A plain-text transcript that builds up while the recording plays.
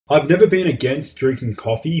I've never been against drinking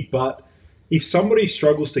coffee, but if somebody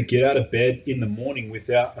struggles to get out of bed in the morning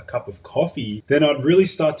without a cup of coffee, then I'd really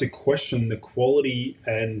start to question the quality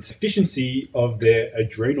and efficiency of their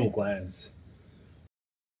adrenal glands.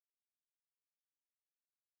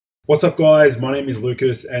 What's up, guys? My name is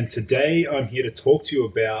Lucas, and today I'm here to talk to you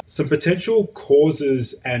about some potential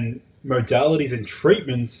causes and modalities and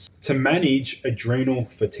treatments to manage adrenal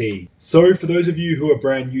fatigue. So, for those of you who are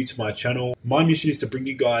brand new to my channel, my mission is to bring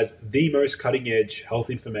you guys the most cutting edge health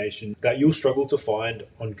information that you'll struggle to find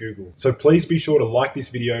on Google. So, please be sure to like this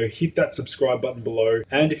video, hit that subscribe button below,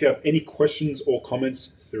 and if you have any questions or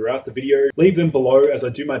comments throughout the video, leave them below as I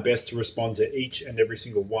do my best to respond to each and every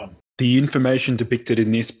single one. The information depicted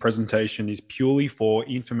in this presentation is purely for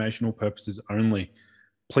informational purposes only.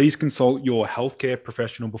 Please consult your healthcare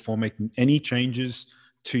professional before making any changes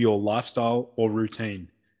to your lifestyle or routine.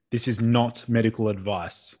 This is not medical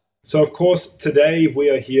advice. So, of course, today we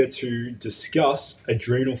are here to discuss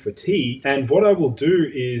adrenal fatigue. And what I will do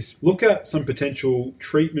is look at some potential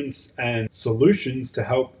treatments and solutions to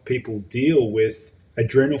help people deal with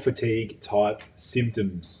adrenal fatigue type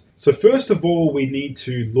symptoms. So first of all, we need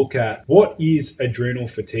to look at what is adrenal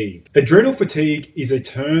fatigue. Adrenal fatigue is a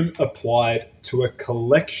term applied to a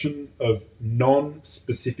collection of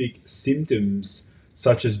non-specific symptoms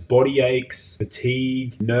such as body aches,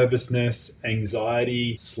 fatigue, nervousness,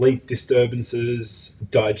 anxiety, sleep disturbances,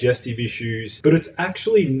 digestive issues, but it's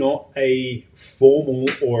actually not a formal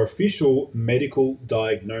or official medical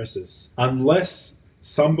diagnosis unless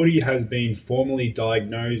somebody has been formally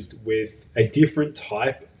diagnosed with a different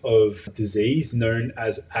type of disease known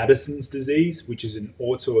as Addison's disease, which is an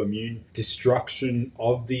autoimmune destruction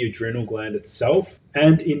of the adrenal gland itself.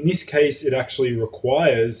 And in this case, it actually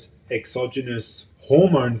requires exogenous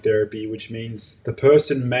hormone therapy, which means the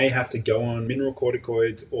person may have to go on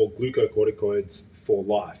mineralocorticoids or glucocorticoids for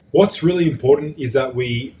life. What's really important is that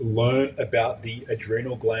we learn about the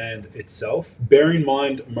adrenal gland itself. Bear in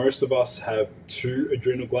mind, most of us have two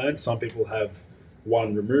adrenal glands. Some people have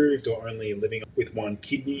one removed or only living with one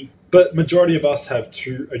kidney, but majority of us have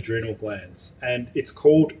two adrenal glands. And it's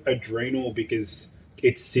called adrenal because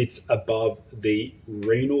it sits above the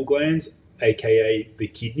renal glands, aka the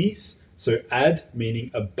kidneys. So ad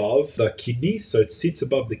meaning above the kidneys, so it sits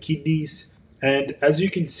above the kidneys. And as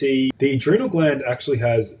you can see, the adrenal gland actually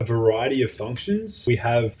has a variety of functions. We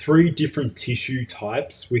have three different tissue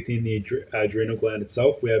types within the adrenal gland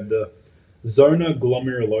itself. We have the zona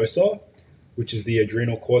glomerulosa, which is the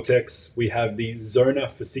adrenal cortex. We have the zona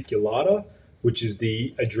fasciculata, which is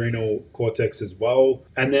the adrenal cortex as well.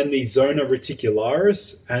 And then the zona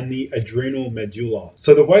reticularis and the adrenal medulla.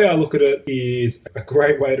 So the way I look at it is a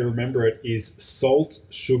great way to remember it is salt,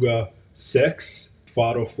 sugar, sex,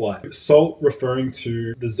 fight or flight. Salt referring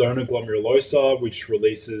to the zona glomerulosa, which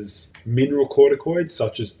releases mineralocorticoids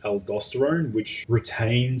such as aldosterone, which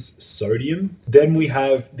retains sodium. Then we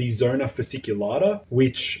have the zona fasciculata,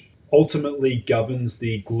 which ultimately governs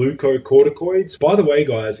the glucocorticoids. By the way,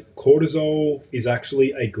 guys, cortisol is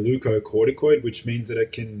actually a glucocorticoid, which means that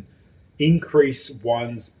it can increase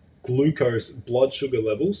one's glucose blood sugar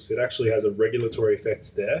levels. It actually has a regulatory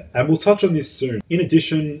effect there. And we'll touch on this soon. In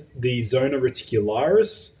addition, the zona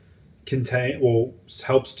reticularis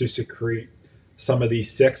helps to secrete some of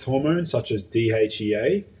these sex hormones such as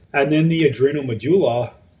DHEA. And then the adrenal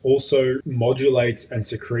medulla also modulates and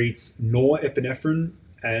secretes norepinephrine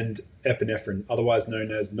and epinephrine, otherwise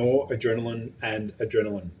known as noradrenaline and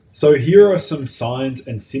adrenaline. So here are some signs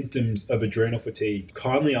and symptoms of adrenal fatigue.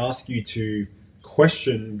 Kindly ask you to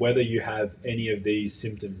question whether you have any of these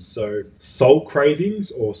symptoms. So salt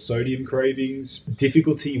cravings or sodium cravings,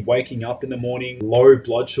 difficulty waking up in the morning, low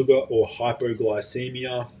blood sugar or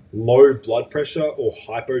hypoglycemia, low blood pressure or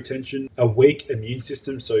hypotension, a weak immune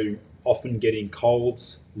system, so often getting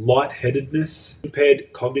colds, lightheadedness,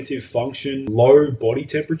 impaired cognitive function, low body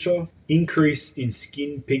temperature, increase in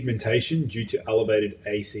skin pigmentation due to elevated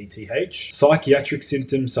ACTH, psychiatric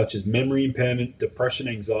symptoms such as memory impairment, depression,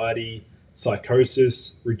 anxiety,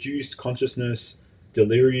 psychosis, reduced consciousness,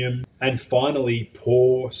 delirium, and finally,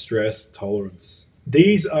 poor stress tolerance.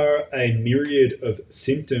 These are a myriad of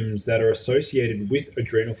symptoms that are associated with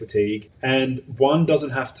adrenal fatigue, and one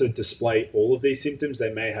doesn't have to display all of these symptoms.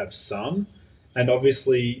 They may have some, and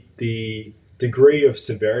obviously the degree of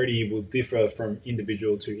severity will differ from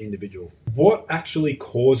individual to individual. What actually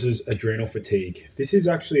causes adrenal fatigue? This is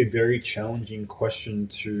actually a very challenging question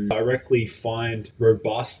to directly find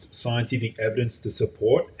robust scientific evidence to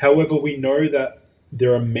support. However, we know that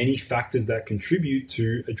there are many factors that contribute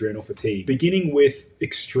to adrenal fatigue, beginning with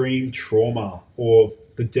extreme trauma or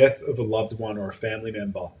the death of a loved one or a family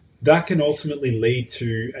member. that can ultimately lead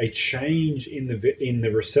to a change in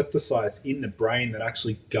the receptor sites in the brain that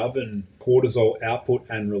actually govern cortisol output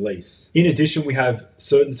and release. In addition, we have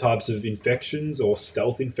certain types of infections or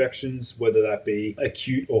stealth infections, whether that be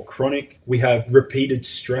acute or chronic. We have repeated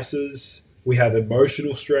stresses. We have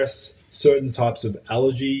emotional stress, certain types of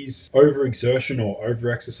allergies, overexertion or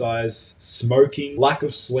overexercise, smoking, lack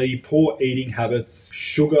of sleep, poor eating habits,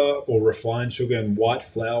 sugar or refined sugar and white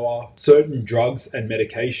flour, certain drugs and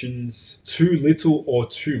medications, too little or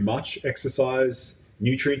too much exercise,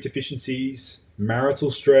 nutrient deficiencies, marital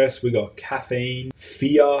stress, we got caffeine,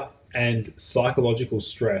 fear, and psychological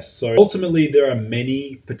stress. So ultimately, there are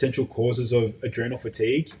many potential causes of adrenal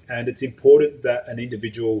fatigue, and it's important that an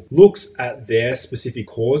individual looks at their specific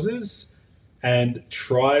causes and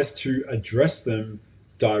tries to address them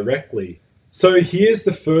directly. So here's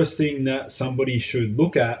the first thing that somebody should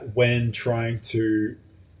look at when trying to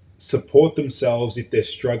support themselves if they're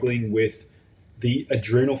struggling with the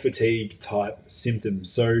adrenal fatigue type symptoms.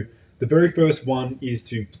 So the very first one is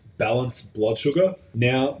to balance blood sugar.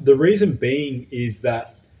 Now, the reason being is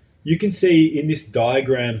that you can see in this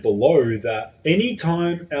diagram below that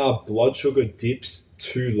anytime our blood sugar dips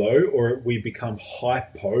too low or we become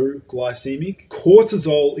hypoglycemic,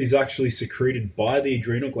 cortisol is actually secreted by the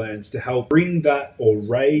adrenal glands to help bring that or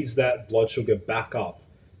raise that blood sugar back up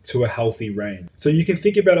to a healthy range. So you can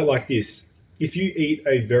think about it like this. If you eat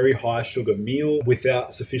a very high sugar meal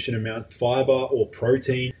without sufficient amount of fiber or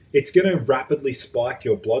protein, it's going to rapidly spike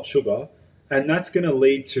your blood sugar, and that's going to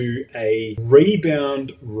lead to a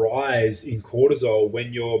rebound rise in cortisol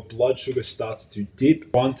when your blood sugar starts to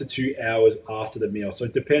dip 1 to 2 hours after the meal. So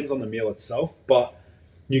it depends on the meal itself, but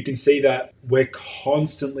you can see that we're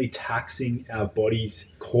constantly taxing our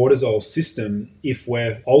body's cortisol system if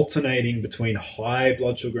we're alternating between high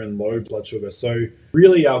blood sugar and low blood sugar. So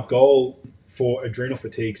really our goal for adrenal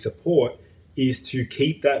fatigue support is to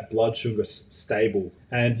keep that blood sugar stable.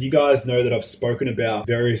 And you guys know that I've spoken about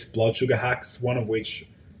various blood sugar hacks, one of which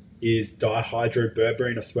is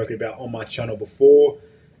dihydroberberine. I've spoken about on my channel before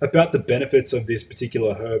about the benefits of this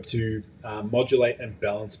particular herb to modulate and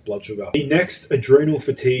balance blood sugar. The next adrenal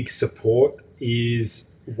fatigue support is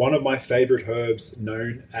one of my favorite herbs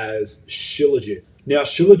known as Shilajit. Now,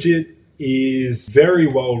 Shilajit is very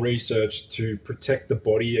well researched to protect the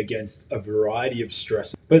body against a variety of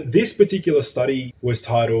stress. But this particular study was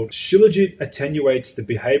titled Shilajit Attenuates the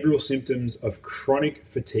Behavioral Symptoms of Chronic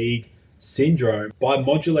Fatigue Syndrome by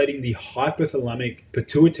Modulating the Hypothalamic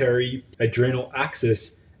Pituitary Adrenal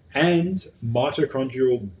Axis and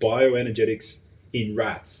Mitochondrial Bioenergetics in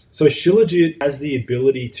rats. So Shilajit has the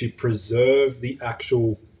ability to preserve the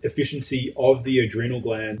actual efficiency of the adrenal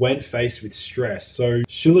gland when faced with stress. So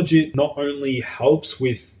Shilajit not only helps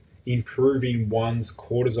with improving one's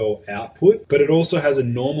cortisol output, but it also has a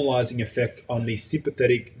normalizing effect on the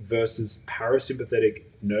sympathetic versus parasympathetic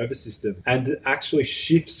nervous system, and it actually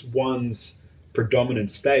shifts one's predominant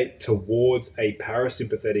state towards a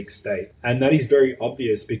parasympathetic state. And that is very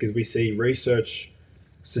obvious because we see research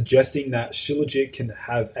suggesting that Shilajit can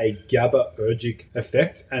have a GABAergic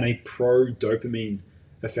effect and a pro-dopamine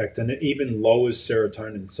effect, and it even lowers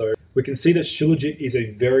serotonin. So we can see that Shilajit is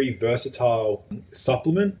a very versatile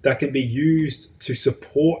supplement that can be used to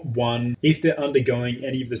support one if they're undergoing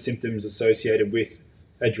any of the symptoms associated with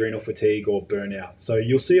adrenal fatigue or burnout. So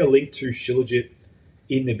you'll see a link to Shilajit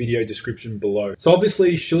in the video description below. So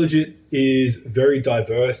obviously Shilajit is very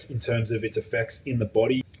diverse in terms of its effects in the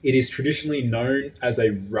body. It is traditionally known as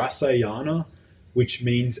a rasayana, which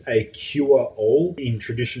means a cure-all in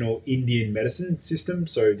traditional Indian medicine system,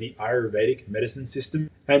 so the Ayurvedic medicine system.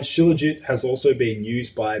 And Shilajit has also been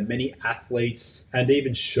used by many athletes and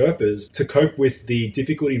even Sherpas to cope with the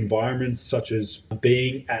difficult environments such as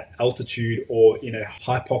being at altitude or in a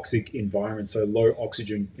hypoxic environment, so low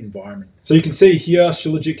oxygen environment. So you can see here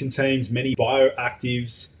Shilajit contains many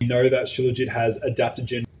bioactives. We know that Shilajit has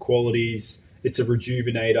adaptogen qualities. It's a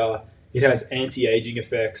rejuvenator. It has anti-aging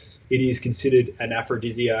effects. It is considered an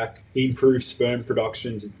aphrodisiac. It improves sperm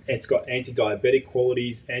production. It's got anti-diabetic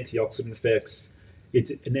qualities, antioxidant effects.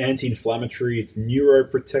 It's an anti-inflammatory. It's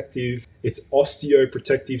neuroprotective. It's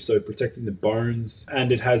osteoprotective, so protecting the bones.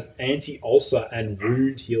 And it has anti-ulcer and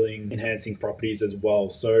wound healing enhancing properties as well.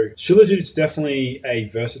 So Shilajit is definitely a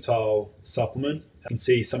versatile supplement. You can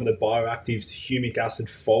see some of the bioactives: humic acid,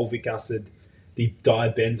 fulvic acid, the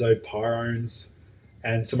dibenzopyrones,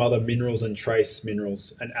 and some other minerals and trace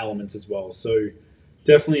minerals and elements as well. So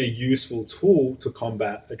definitely a useful tool to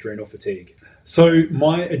combat adrenal fatigue. So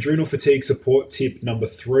my adrenal fatigue support tip number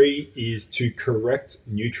 3 is to correct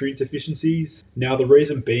nutrient deficiencies. Now, the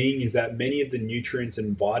reason being is that many of the nutrients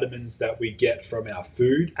and vitamins that we get from our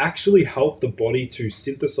food actually help the body to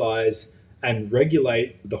synthesize and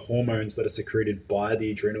regulate the hormones that are secreted by the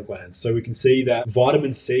adrenal glands. So we can see that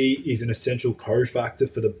vitamin C is an essential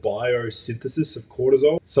cofactor for the biosynthesis of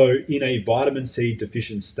cortisol. So in a vitamin C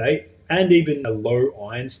deficient state, and even a low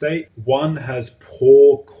iron state, one has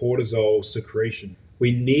poor cortisol secretion.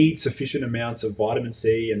 We need sufficient amounts of vitamin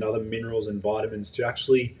C and other minerals and vitamins to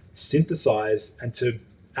actually synthesize and to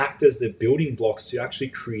act as the building blocks to actually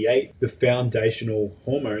create the foundational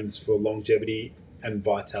hormones for longevity and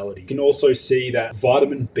vitality. You can also see that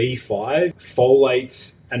vitamin B5,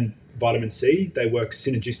 folate, and vitamin C, they work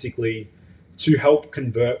synergistically to help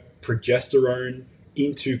convert progesterone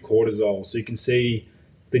into cortisol. So you can see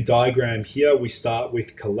the diagram here, we start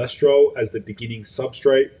with cholesterol as the beginning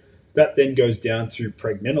substrate. That then goes down to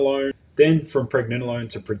pregnenolone, then from pregnenolone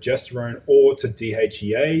to progesterone or to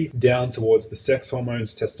DHEA, down towards the sex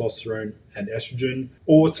hormones, testosterone and estrogen,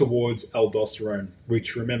 or towards aldosterone,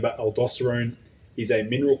 which, remember, aldosterone is a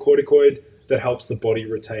mineralocorticoid that helps the body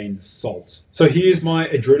retain salt. So here's my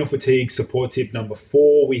adrenal fatigue support tip number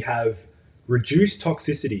 4. We have reduce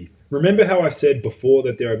toxicity. Remember how I said before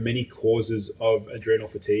that there are many causes of adrenal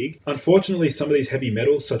fatigue? Unfortunately, some of these heavy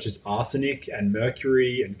metals such as arsenic and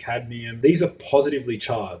mercury and cadmium, these are positively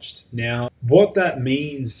charged. Now, what that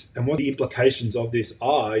means and what the implications of this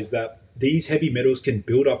are is that these heavy metals can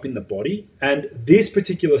build up in the body. And this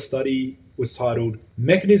particular study was titled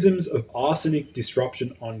Mechanisms of Arsenic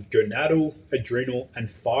Disruption on Gonadal, Adrenal, and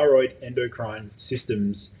Thyroid Endocrine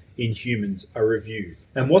Systems in Humans, a review.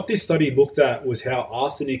 And what this study looked at was how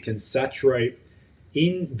arsenic can saturate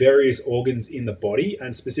in various organs in the body,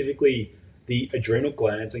 and specifically the adrenal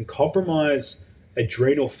glands, and compromise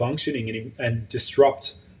adrenal functioning and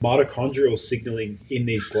disrupt mitochondrial signaling in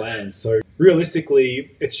these glands. So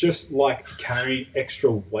realistically, it's just like carrying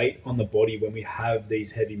extra weight on the body when we have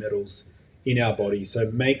these heavy metals in our body. So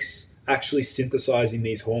it makes actually synthesizing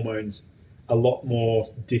these hormones a lot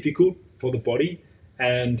more difficult for the body,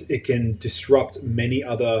 and it can disrupt many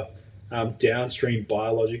other downstream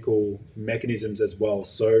biological mechanisms as well.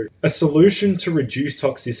 So a solution to reduce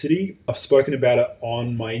toxicity, I've spoken about it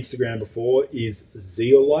on my Instagram before, is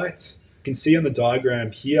zeolite. You can see on the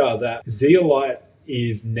diagram here that zeolite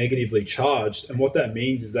is negatively charged, and what that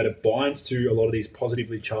means is that it binds to a lot of these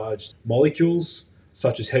positively charged molecules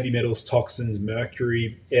such as heavy metals, toxins,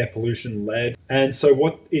 mercury, air pollution, lead. And so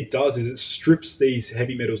what it does is it strips these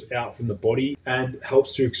heavy metals out from the body and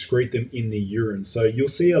helps to excrete them in the urine. So you'll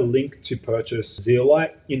see a link to purchase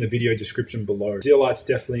zeolite in the video description below. Zeolite's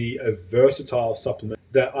definitely a versatile supplement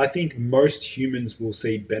that I think most humans will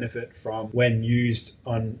see benefit from when used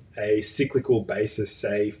on a cyclical basis,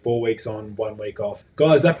 say 4 weeks on, 1 week off.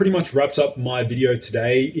 Guys, that pretty much wraps up my video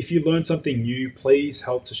today. If you learned something new, please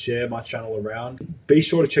help to share my channel around. Be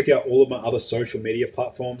sure to check out all of my other social media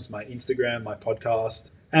platforms, my Instagram, my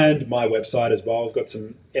podcast, and my website as well. I've got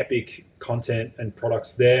some epic content and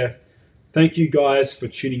products there. Thank you guys for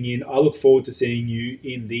tuning in. I look forward to seeing you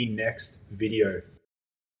in the next video.